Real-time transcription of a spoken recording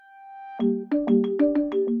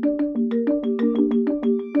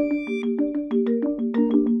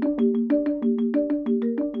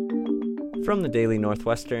From the Daily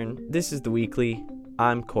Northwestern, this is The Weekly.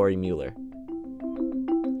 I'm Corey Mueller.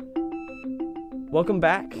 Welcome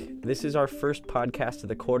back. This is our first podcast of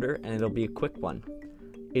the quarter, and it'll be a quick one.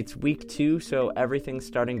 It's week 2, so everything's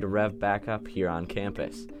starting to rev back up here on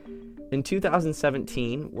campus. In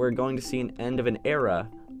 2017, we're going to see an end of an era,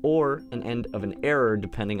 or an end of an error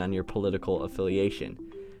depending on your political affiliation.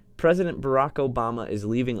 President Barack Obama is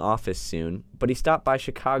leaving office soon, but he stopped by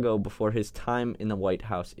Chicago before his time in the White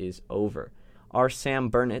House is over. Our Sam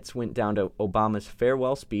Bernitz went down to Obama's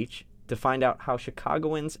farewell speech to find out how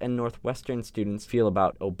Chicagoans and Northwestern students feel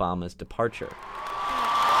about Obama's departure.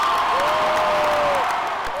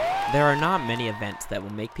 There are not many events that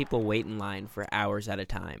will make people wait in line for hours at a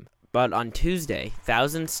time. But on Tuesday,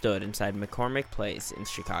 thousands stood inside McCormick Place in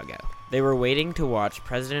Chicago. They were waiting to watch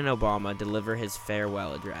President Obama deliver his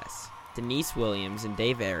farewell address. Denise Williams and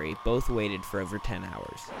Dave Airy both waited for over 10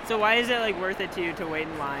 hours. So why is it worth it to you to wait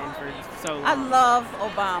in line for so long? I love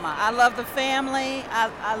Obama. I love the family.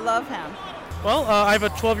 I love him. Well, I have a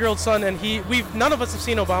 12-year-old son, and none of us have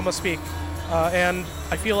seen Obama speak, and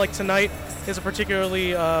I feel like tonight is a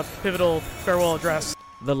particularly pivotal farewell address.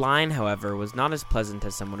 The line, however, was not as pleasant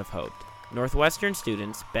as some would have hoped. Northwestern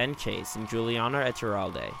students Ben Chase and Juliana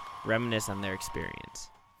Echeralde reminisce on their experience.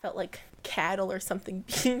 Felt like cattle or something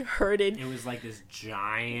being herded. It was like this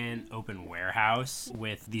giant open warehouse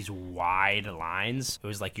with these wide lines. It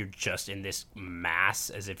was like you're just in this mass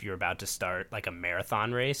as if you're about to start like a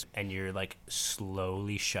marathon race, and you're like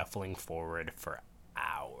slowly shuffling forward for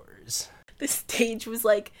hours. The stage was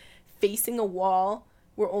facing a wall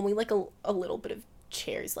where only a little bit of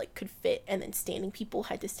chairs could fit, and then standing people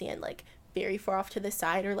had to stand very far off to the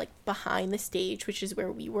side or behind the stage, which is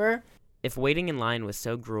where we were. If waiting in line was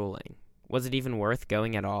so grueling, was it even worth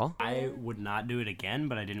going at all? I would not do it again,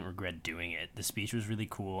 but I didn't regret doing it. The speech was really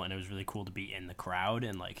cool, and it was really cool to be in the crowd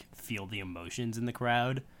and feel the emotions in the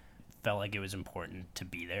crowd. Felt like it was important to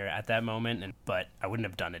be there at that moment, but I wouldn't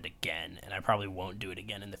have done it again, and I probably won't do it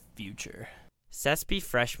again in the future. CESP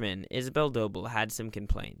freshman Isabel Doble had some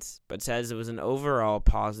complaints, but says it was an overall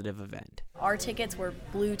positive event. Our tickets were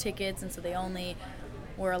blue tickets, and so they only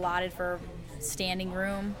were allotted for standing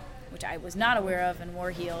room, which I was not aware of, and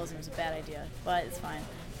wore heels, and it was a bad idea, but it's fine.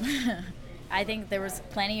 I think there was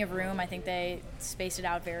plenty of room. I think they spaced it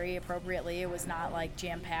out very appropriately. It was not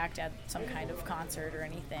jam-packed at some kind of concert or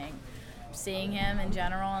anything. Seeing him in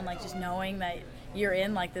general and just knowing that you're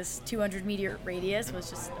in this 200-meter radius was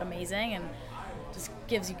just amazing, and just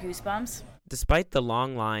gives you goosebumps. Despite the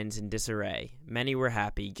long lines and disarray, many were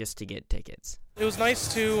happy just to get tickets. It was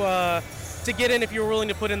nice to get in if you were willing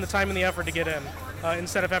to put in the time and the effort to get in,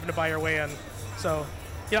 instead of having to buy your way in. So,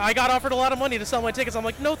 I got offered a lot of money to sell my tickets. I'm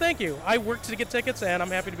like, no, thank you. I worked to get tickets, and I'm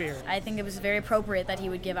happy to be here. I think it was very appropriate that he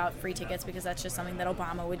would give out free tickets because that's just something that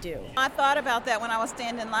Obama would do. I thought about that when I was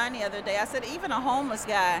standing in line the other day. I said, even a homeless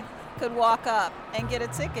guy could walk up and get a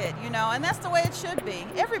ticket, and that's the way it should be.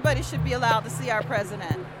 Everybody should be allowed to see our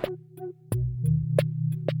president.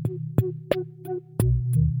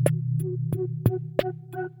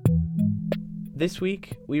 This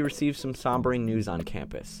week, we received some sombering news on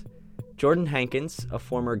campus. Jordan Hankins, a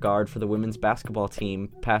former guard for the women's basketball team,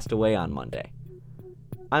 passed away on Monday.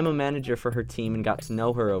 I'm a manager for her team and got to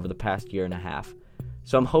know her over the past year and a half,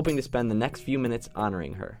 so I'm hoping to spend the next few minutes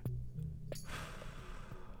honoring her.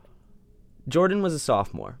 Jordan was a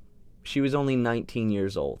sophomore. She was only 19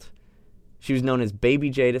 years old. She was known as Baby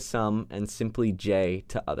J to some and simply J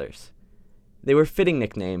to others. They were fitting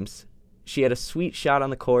nicknames. She had a sweet shot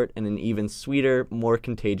on the court and an even sweeter, more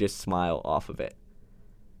contagious smile off of it.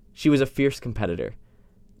 She was a fierce competitor.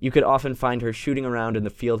 You could often find her shooting around in the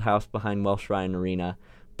field house behind Welsh Ryan Arena,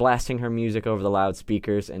 blasting her music over the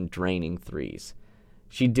loudspeakers and draining threes.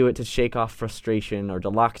 She'd do it to shake off frustration or to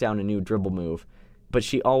lock down a new dribble move, but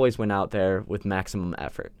she always went out there with maximum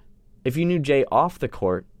effort. If you knew Jay off the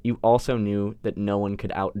court, you also knew that no one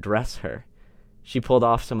could outdress her. She pulled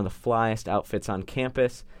off some of the flyest outfits on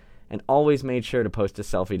campus and always made sure to post a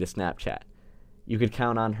selfie to Snapchat. You could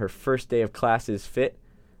count on her first day of classes fit,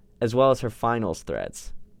 as well as her finals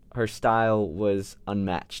threads. Her style was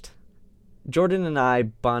unmatched. Jordan and I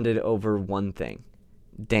bonded over one thing: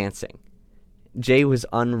 dancing. Jay was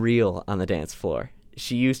unreal on the dance floor.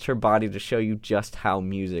 She used her body to show you just how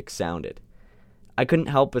music sounded. I couldn't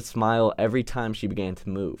help but smile every time she began to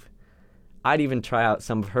move. I'd even try out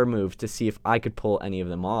some of her moves to see if I could pull any of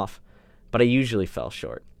them off, but I usually fell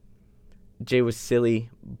short. Jay was silly,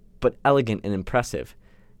 but elegant and impressive.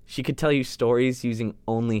 She could tell you stories using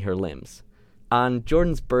only her limbs. On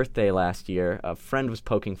Jordan's birthday last year, a friend was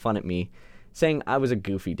poking fun at me, saying I was a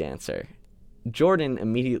goofy dancer. Jordan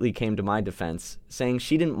immediately came to my defense, saying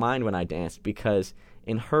she didn't mind when I danced because,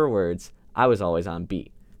 in her words, I was always on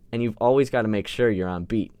beat. And you've always got to make sure you're on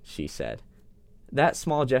beat, she said. That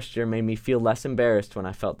small gesture made me feel less embarrassed when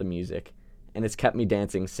I felt the music, and it's kept me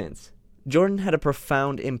dancing since. Jordan had a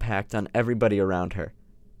profound impact on everybody around her,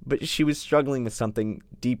 but she was struggling with something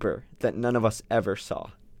deeper that none of us ever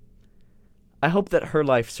saw. I hope that her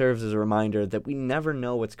life serves as a reminder that we never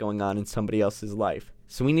know what's going on in somebody else's life,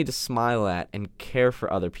 so we need to smile at and care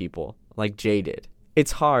for other people, like Jay did.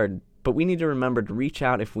 It's hard, but we need to remember to reach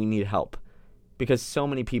out if we need help, because so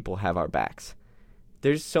many people have our backs.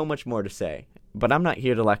 There's so much more to say, but I'm not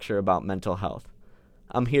here to lecture about mental health.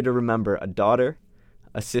 I'm here to remember a daughter,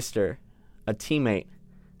 a sister, a teammate,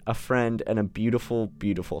 a friend, and a beautiful,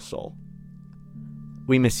 beautiful soul.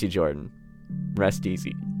 We miss you, Jordan. Rest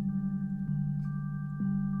easy.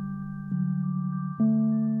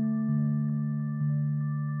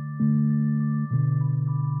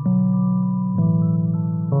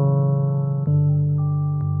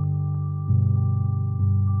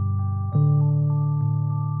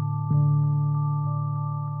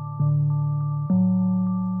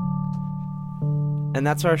 And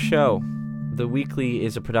that's our show. The Weekly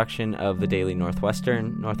is a production of the Daily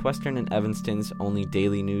Northwestern, Northwestern and Evanston's only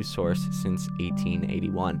daily news source since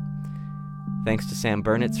 1881. Thanks to Sam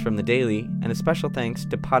Bernitz from the Daily, and a special thanks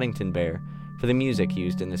to Poddington Bear for the music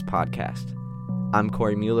used in this podcast. I'm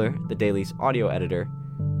Corey Mueller, the Daily's audio editor.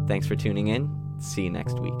 Thanks for tuning in. See you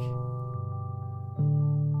next week.